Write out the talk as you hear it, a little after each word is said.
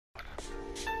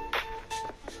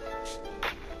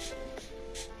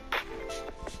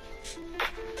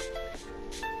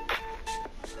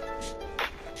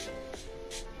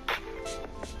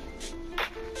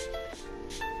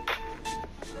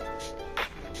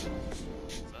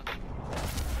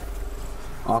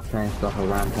Octane's got a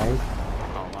rampage.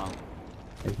 Oh wow.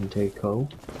 Isn't too cool.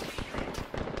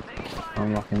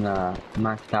 I'm rocking the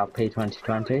maxed out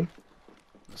P2020.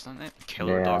 Isn't it?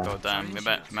 Killer dog, oh damn. We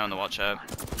might on the watch out.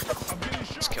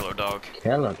 It's killer dog.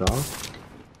 Killer dog?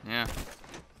 Yeah.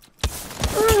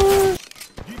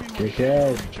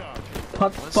 Good.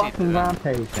 Put fucking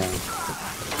rampage down.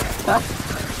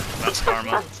 That's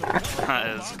karma. That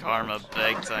is karma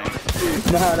big time.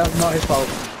 No, that's my fault.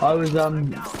 I was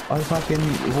fucking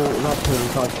walked up to him and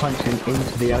started punching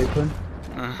into the open.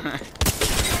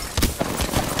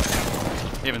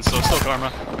 Even so, still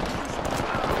karma.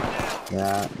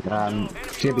 Yeah,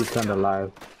 Gibby's kinda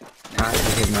low.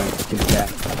 Actually, his mate, good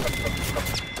death.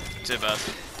 Too bad.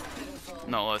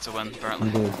 Not allowed to win, apparently.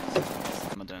 Indeed.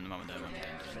 I'm doing.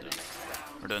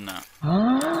 We're doing that.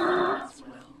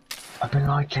 I've been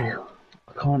like you.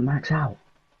 I can't max out.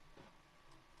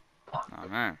 Fuck. Oh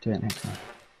man. Do it next time.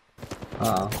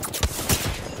 Uh oh.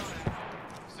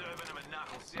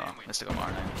 Oh, let's go more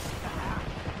now.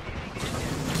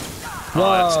 Whoa.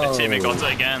 Oh, it's a teammate got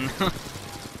it again.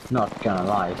 Not gonna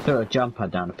lie, he threw a jumper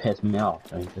down to piss me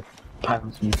off and he just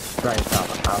pounced me straight up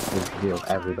out of the view of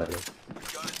everybody.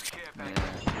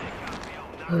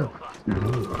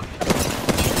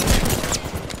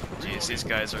 Jeez, these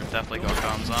guys are definitely got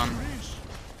comms on.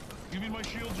 Remember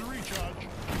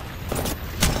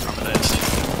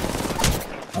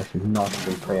this. I should not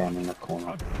be pre-aiming the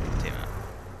corner. Damn it.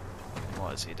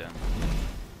 What is he doing?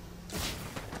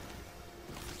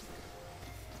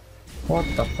 What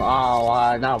the f-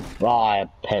 Oh, no, I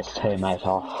pissed teammates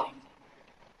off.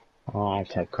 Oh, I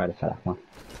take credit for that one.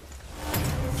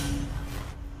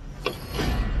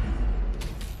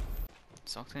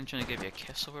 Is Octane trying to give you a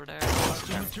kiss over there?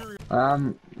 Yeah.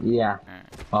 Alright.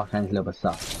 Octane's a little bit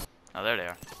soft. Oh, there they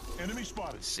are. Enemy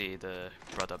spotted. Let's see the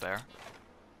brother bear.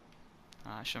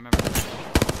 I should remember.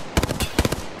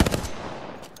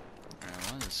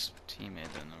 Alright, what is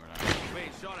teammate doing over there?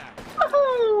 Wait, shot at.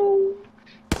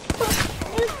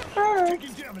 9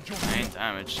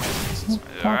 damage.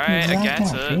 Alright, I get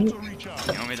it.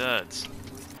 You know me dead.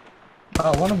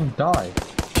 Oh, one of them died.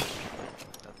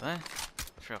 Did they? I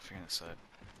forgot figuring this out.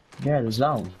 Yeah, the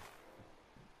zone.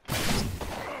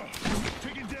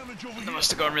 They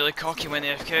must have gone really cocky when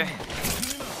AFK.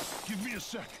 Give me a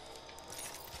sec.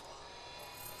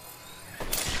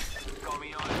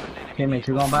 Teammates,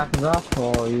 you going back and up,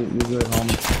 or you good,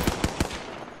 homie?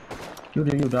 You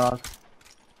do you, dog.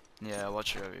 Yeah,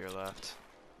 watch your over your left.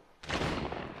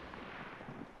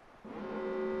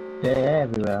 They're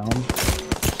everywhere, homie.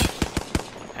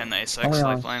 N96 Only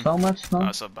on lifeline. so much Oh, smoke.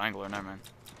 it's a Bangalore, never mind.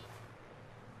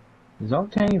 Is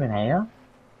Octane even here?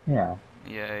 Yeah.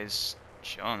 Yeah, he's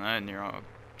chilling out near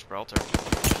Gibraltar.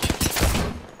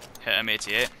 Hit him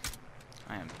 88.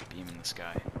 I am beaming this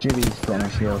guy. Gibby's got my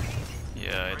shield.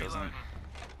 Yeah, he doesn't.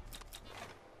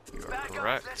 You are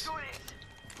correct.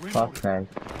 Fuck's sake.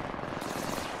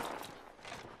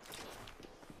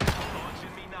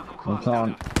 It's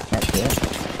on. That's it.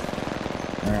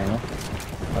 There you go.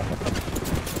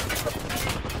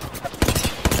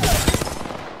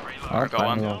 Alright, got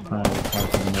one.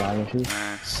 Nice.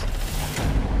 Nice.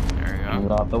 There we We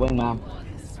go. got the wingman.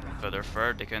 Further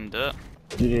third, they couldn't do it.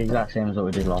 Do the exact same as what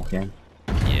we did last game.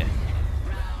 Yeah.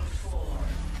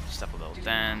 Step a little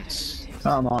dance.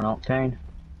 Come on, Octane.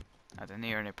 I didn't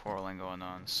hear any portaling going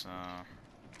on, so...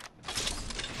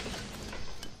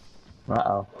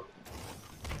 Uh-oh.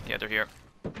 Yeah, they're here.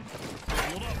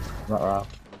 Uh-oh.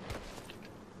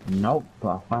 Nope,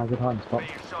 but I found a good hiding spot.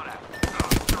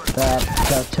 There,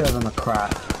 two of them are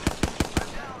crap.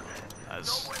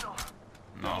 That's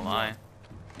not a lie.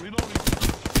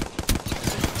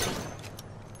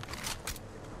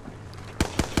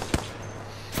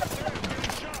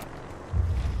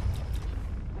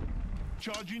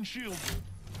 Charging shield.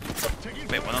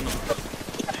 Wait, one of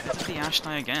them. How did the Ash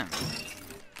die again?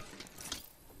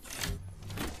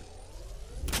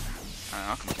 I'm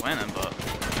not complaining, but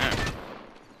yeah.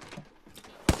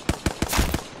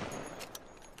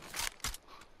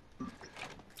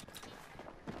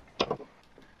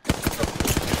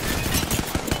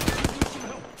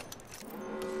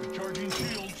 Charging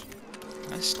shields.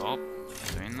 Can I stop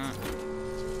doing that?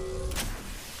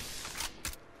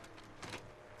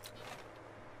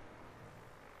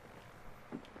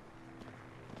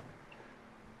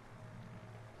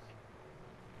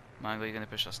 Mango, you gonna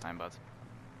push us time, bud?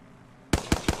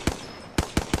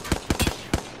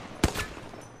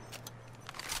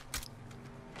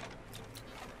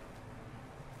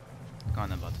 Go on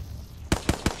then, bud.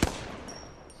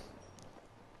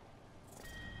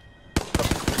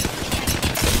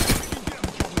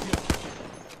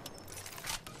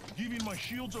 Giving my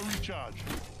shields a recharge.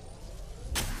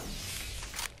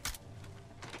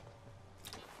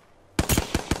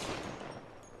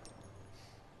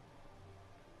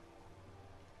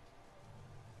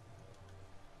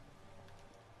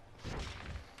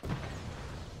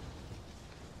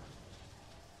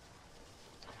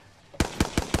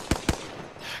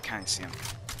 I can't see him.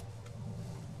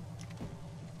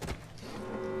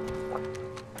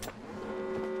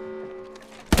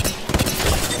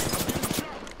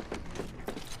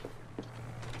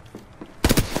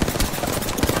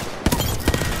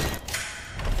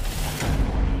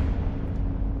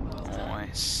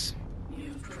 Nice.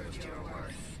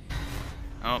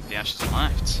 Oh, the Ashes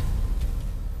left.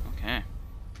 Okay.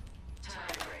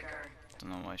 Don't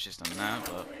know why she's done that,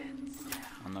 but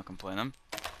I'm not complaining.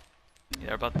 You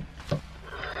there, bud?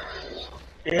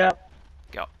 Yep.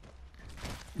 Go.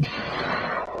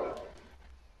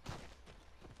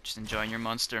 Just enjoying your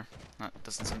monster. That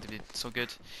doesn't seem to be so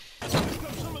good.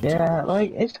 Yeah,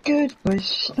 like, it's good, but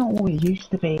it's not what it used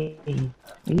to be.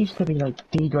 It used to be, like,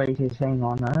 the greatest thing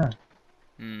on earth.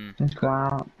 Just go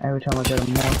out, every time I go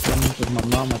to Morrison's with my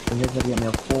mum, I can visit, get me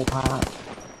a 4-pack.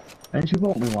 And she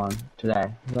bought me one today.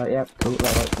 I was like, yep, cool,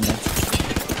 that works for me.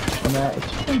 And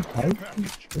it's just okay.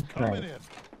 It's great.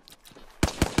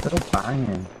 Little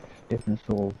banging. Different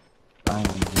sort of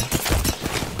banging.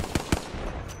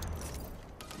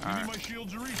 Giving my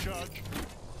shields a recharge.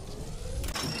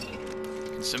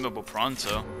 Consumable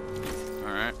pronto.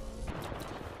 Alright.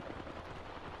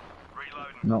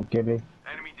 Reloading. Not Gibby.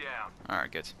 Enemy down.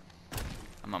 Alright, good.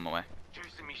 I'm on my way.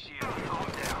 Juicing me shield. Calm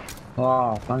down.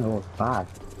 Oh, Bangalore's bad.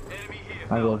 Enemy here.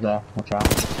 Bangalore's there, watch out.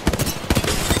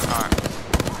 Alright.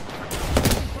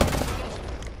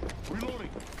 Reloading.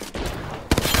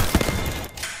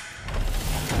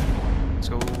 Let's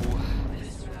go.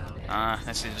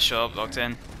 I see the shop locked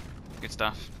in. Good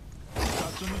stuff. Got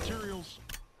some materials.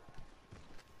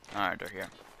 Alright, they're here.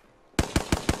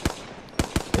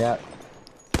 Yep.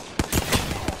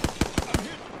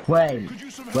 Wait, we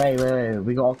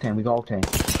got Octane,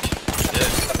 Yeah.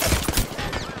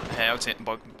 Hey, Octane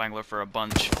Bangalore for a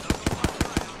bunch.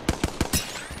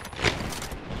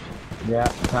 Yeah,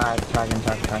 tag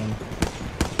him.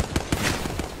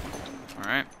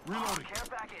 Alright. Reloading.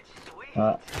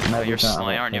 Oh, you're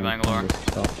sly, aren't you, Bangalore?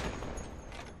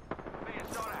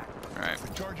 Alright.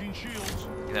 Charging shields.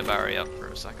 Get that Barry up for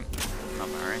a second. Not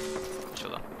Barry.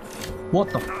 Chill up.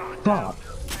 What the fuck?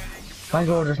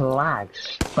 Bangalore just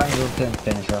lags. Bangalore didn't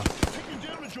finish her. Taking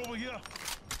damage over here.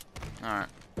 Alright.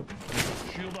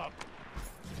 Shield up.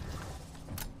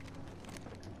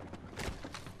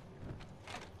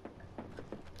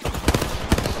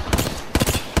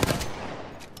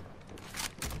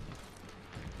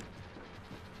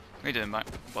 What are you doing, Mike?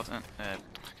 What? I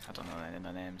don't know any of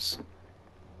the names.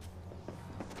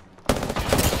 Damage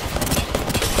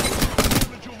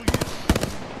over here.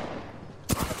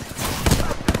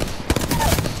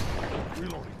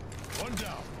 Reloading. One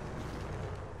down.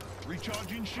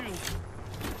 Recharging shields.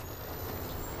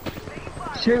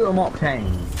 Shoot him,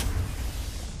 Octane.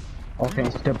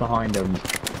 Octane stood behind him,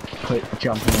 quick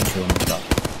jumping into him and stuff.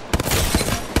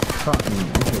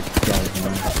 Fucking, this is scary,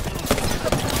 man.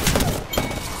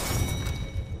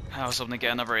 I was hoping to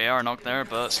get another AR knock there,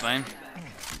 but it's fine.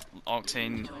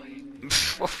 Octane,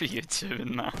 what were you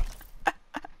doing, man?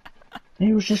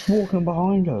 He was just walking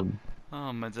behind him.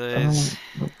 Oh my days.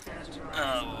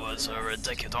 Oh, it's a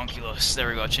ridiculous. There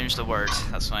we go, change the word.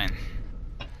 That's fine.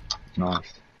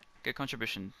 Nice. Good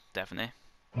contribution, definitely.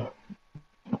 Or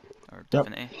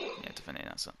definitely? Yeah, definitely,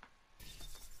 that's it.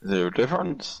 Is there a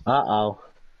difference? Uh-oh.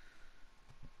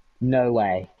 No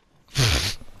way.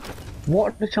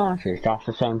 What are the chances that's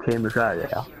the same team as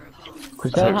earlier?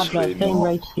 Because they have the same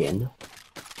race skin.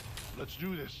 Let's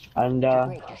do this. And,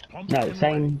 no,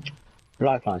 same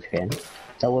lifeline skin.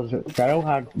 They all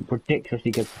had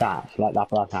ridiculously good stats, like that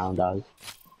Bloodhound does.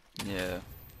 Yeah.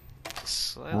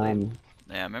 Slightly.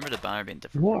 Yeah, I remember the banner being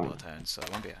different from Bloodhound, so it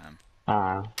won't be him.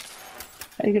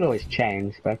 You could always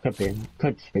change, but it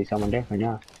could just be someone different,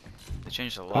 yeah. They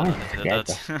changed a lot when they did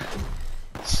that.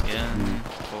 Skin,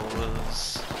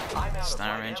 colas,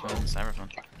 star arrangements, everything.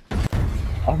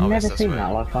 I've never seen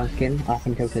that lifeline skin up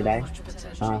until today.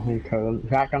 In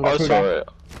fact, I'm I going saw it.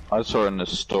 I saw it in the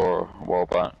store a while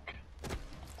back.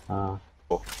 Ah.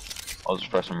 I was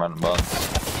pressing random buttons.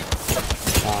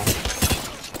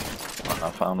 And I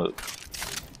found it.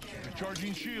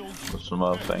 Recharging shields. With some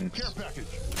other things. Care package.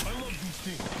 I love these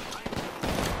things.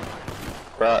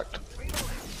 Cracked.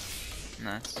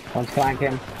 Nice. One's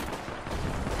flanking.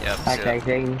 Yep, Tag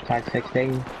 18, tag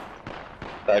 16.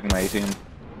 Tag 18.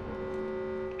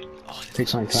 Oh,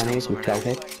 620, we killed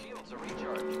it.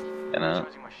 You know?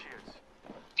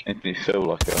 Makes me feel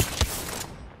like a...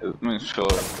 It makes me feel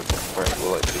like a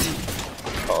great, like,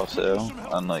 the car sale,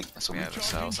 and like... That's what we have to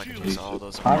sell, so I can use all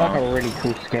those. I like a really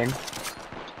cool skin.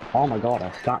 Oh my god,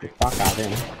 I stacked the fuck out of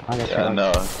him. I just got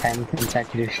like 10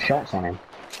 consecutive shots on him.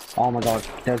 Oh my god,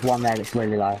 there's one there that's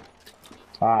really low.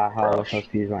 Ah, how I wish I was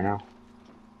fused right now.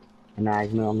 And now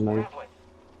he's on the move.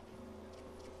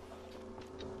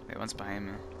 Wait, one's behind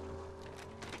me.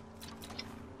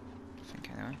 I think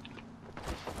anyway.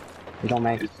 He's on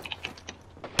me.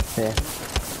 Here.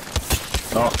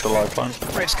 Oh, the lifeline.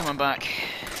 Race coming back.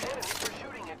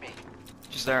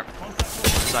 She's there.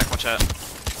 Zach, watch out.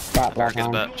 Back, Very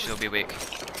good back, bit. She'll be weak.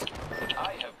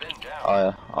 Oh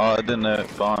yeah. Oh, I didn't know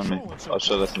it behind me. I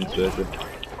should listen to it.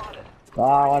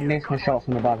 Oh, I missed my shot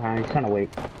from the bug hand. He's kind of weak.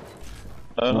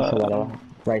 Not sure whether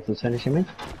Race was finishing me.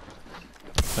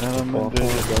 I'm Or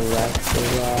better.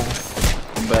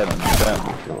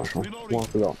 One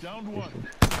forgot.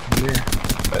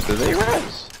 Did they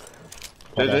res?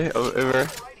 Did they? Over there?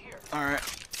 Alright.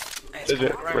 Did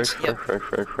it? Right. Yep.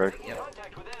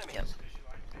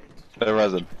 They're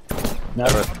resin. No.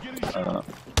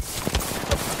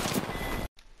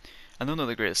 I don't know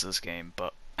the greatest of this game,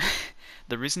 but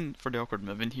the reason for the awkward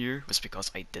movement here was because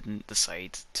I didn't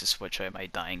decide to switch out my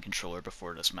dying controller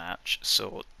before this match,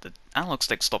 so the analog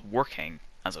stick stopped working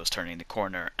as I was turning the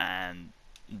corner, and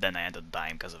then I ended up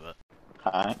dying because of it.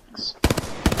 Thanks.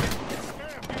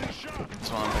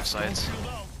 There's one on both sides.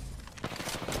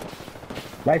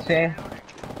 Right there.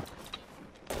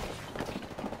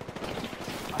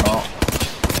 Oh,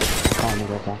 Oh my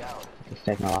god, just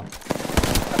take my life.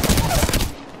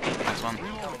 Next one.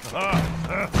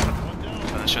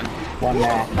 Finishing. One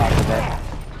there, out of it.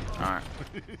 Alright.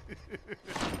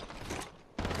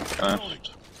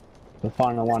 finished. The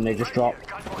final one they just dropped.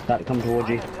 That come towards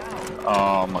you.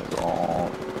 Oh my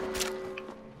god.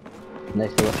 And they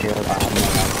still have shield, but I have no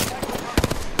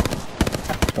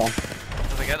one. Gone.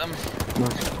 Did I get them?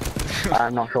 Nice.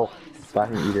 I'm not sure, but I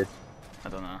think you did. I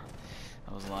don't know.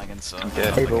 I was lagging, so I Okay.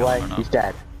 don't think Either I way, got them or he's not.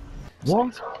 dead.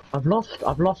 What? I've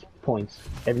lost points.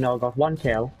 Even though I got one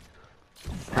kill,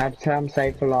 had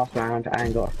save for last round,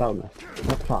 and got a bonus.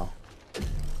 What the fuck?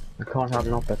 I can't have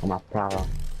an optic on my prowler.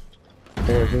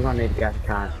 Boys, we're gonna need to get a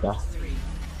canister.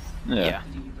 Yeah.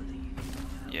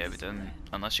 Yeah, we didn't.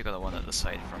 Unless you got the one at the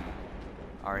site from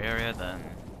our area, then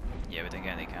yeah, we didn't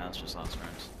get any canisters last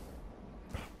round.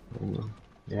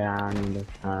 Yeah, I need a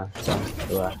canister.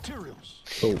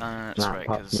 Cool. That's Nah, right,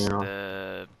 fuck because me off.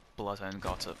 the Bloodhound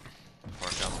got it before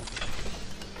I got it.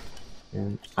 Yeah,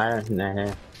 I don't think they're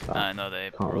here. But I know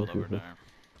they can't rolled really over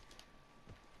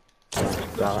see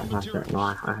there. no,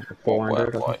 I have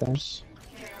 400 or something.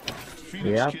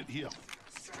 Yep.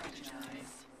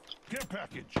 Care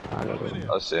package. I don't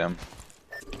know. I see him.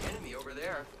 You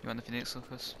want the Phoenix,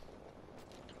 Lucas?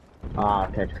 Ah,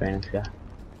 okay, Phoenix, yeah.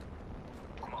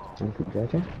 Thank you,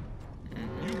 Judge.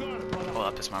 Well,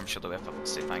 that pissed my arm shield away if I would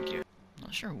say thank you. I'm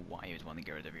not sure why you'd want to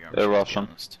get rid of your arm They're shield, to be Russian.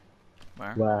 honest.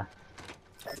 Where? Where?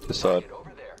 This side.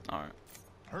 Alright.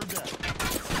 Heard that.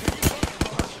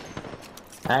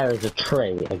 There is a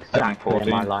tree exactly in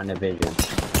my 714. line of vision.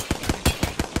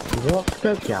 What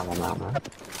scope you have on that, man?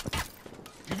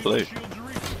 Blue.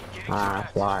 Ah,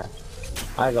 that's why.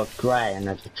 I got grey and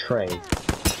there's a tree.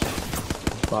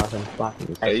 Fucking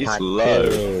He's hashtag low.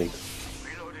 big.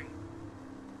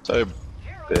 So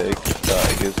big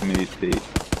that it gives me the...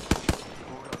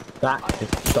 That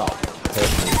just stopped.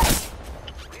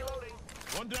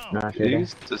 One down. No, shooting.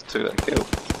 These just took that kill.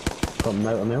 Got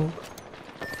motor milk.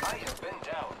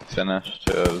 Finished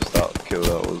whoever's that kill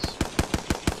that was.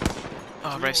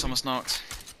 Oh, Race almost knocked.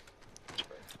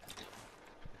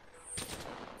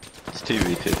 It's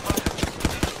 2v2.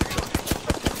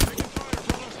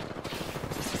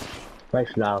 Very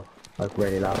slow. Like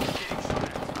really low.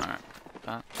 Alright.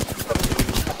 That.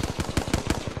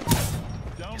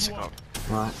 Down Yes, I one. got.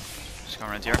 Right. Just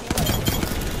going around here.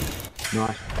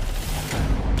 Nice.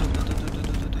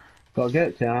 Got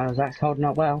good, Zach's holding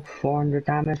up well. 400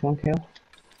 damage, 1 kill.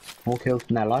 4 kills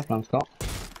from their lifeline, Scott.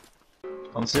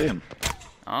 I'm seeing.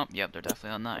 Oh, yep, they're definitely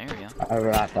on that area.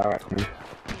 Over that direction.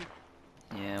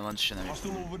 Yeah, one's shouldn't be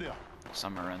Hostile over there.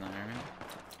 somewhere around that area.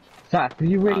 Zach, have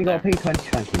you really got a there.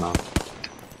 P2020,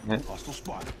 man? Hostile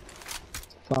spot.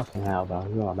 Fucking hell, bro.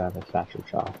 You're a bit of a special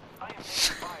child.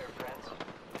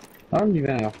 I don't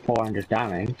even got 400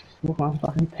 damage. Look at my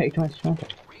fucking P2020.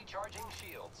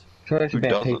 Sure, it should be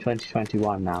a doesn't?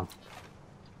 P2021 now.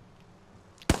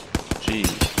 Jeez,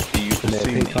 are you Should be a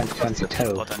assuming?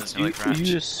 P2022. Bloodhound is Are nearly you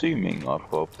crashed. assuming I've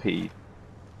got a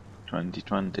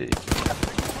P2020?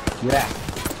 Yeah.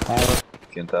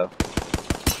 Can tell.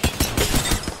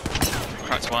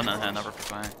 cracked one and then another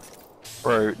reply.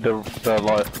 Bro,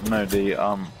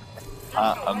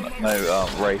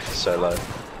 Wraith is so low.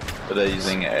 But they're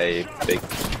using a big,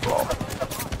 well,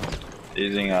 they're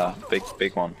using a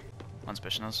big one. One's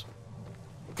pushing us.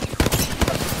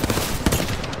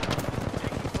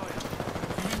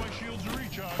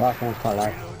 Last one's quite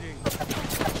low.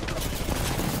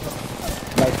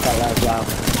 Most quite low as well.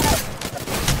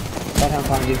 Don't have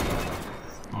find you.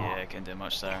 Yeah, can't do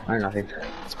much there. I nothing.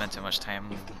 Spent too much time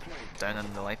down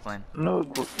in the lifeline. No,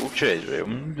 we'll change it.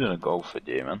 I'm doing a golf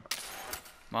video, man.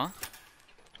 What?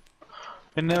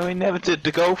 No, we never did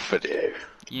the golf video.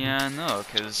 Yeah, no,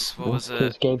 cause what was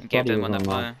Because it? Gabe Gabe didn't Buddy want to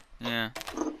was play. online. Yeah.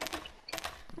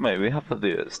 Mate, we have to do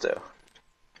it still.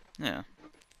 Yeah.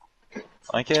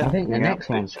 I get. I think the next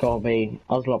one's got to be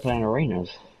Oslot playing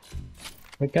arenas.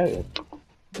 We're goated.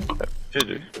 Should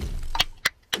do.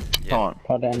 Yeah. Come on.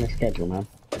 Put that in the schedule, man.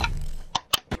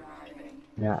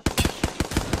 Yeah.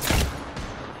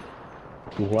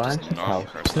 What? Just normal How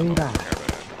person do that that? don't care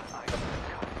about it.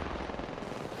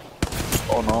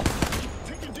 Oh no.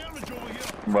 Taking damage over here.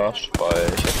 Rushed by.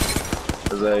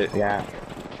 Is a. Yeah.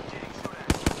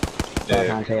 I Yeah.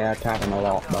 can't see her tapping a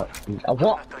lot, but... Oh,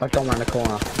 what? I've gone round the corner.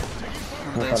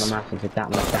 Not Nice. got the massive did that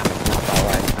much damage, not far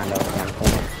away, and over down the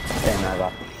corner. Game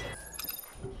over.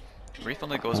 Wraith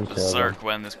only goes I'm sure berserk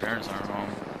when his parents aren't home.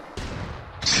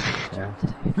 Yeah.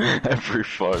 Every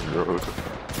 5-year-old.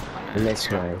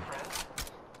 Literally.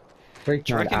 Do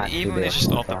you reckon even when he's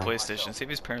just off the play? PlayStation, say if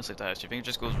his parents leave the house, do you think he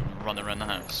just goes running around the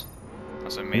house?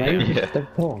 That's what I Maybe mean. Yeah. just the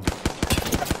poor.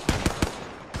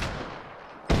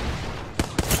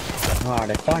 Oh,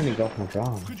 they finally got my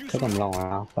drum. Took them long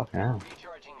enough, fucking hell.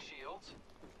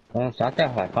 Well, I sat there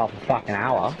for like half a fucking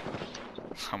hour.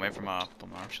 I'm waiting for my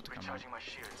marshal to come out.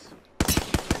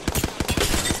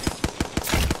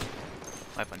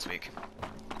 Lifeline's weak.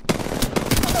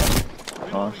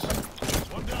 Nice.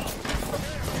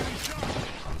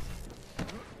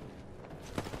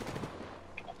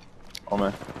 On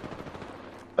me.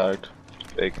 Tagged.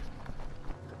 Big.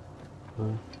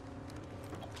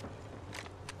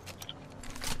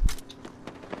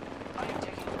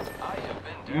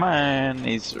 Man,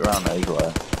 he's around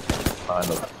everywhere. Kind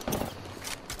of.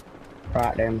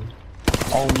 Right then.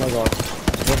 Oh my god.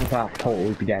 Wasn't that portal,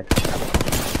 we'd be dead.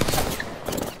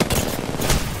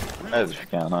 As if you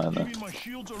can, I don't know. Giving my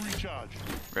shields are recharged.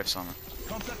 Riffs on it.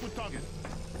 Contact with target.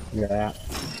 Yeah.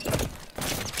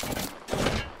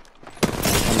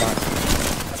 Come back.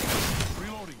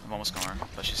 Reloading. I've almost got her,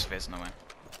 but she's facing away.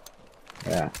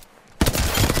 Yeah.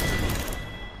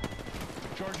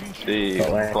 Charging shield. The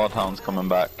Got where? Bloodhound's coming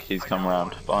back. He's come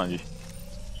around behind you.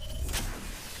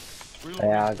 Reloading.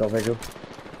 Yeah, I got visual.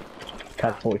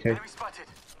 Cat 42.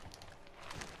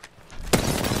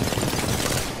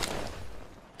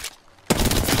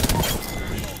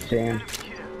 See him.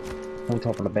 On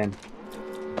top of the bin.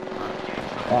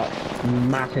 Oh,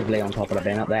 massively on top of the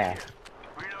bin up there.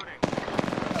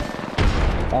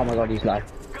 Oh my god, he's low.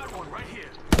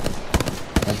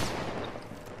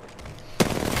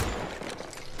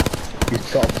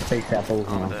 He's got to fix that balls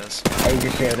Oh, now. it is. He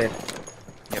just shielded.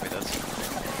 Yep, it does.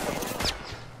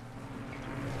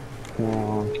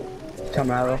 Oh.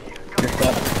 Come over. Just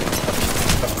got.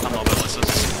 I'm not willing,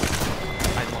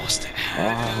 I lost it.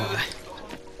 Oh.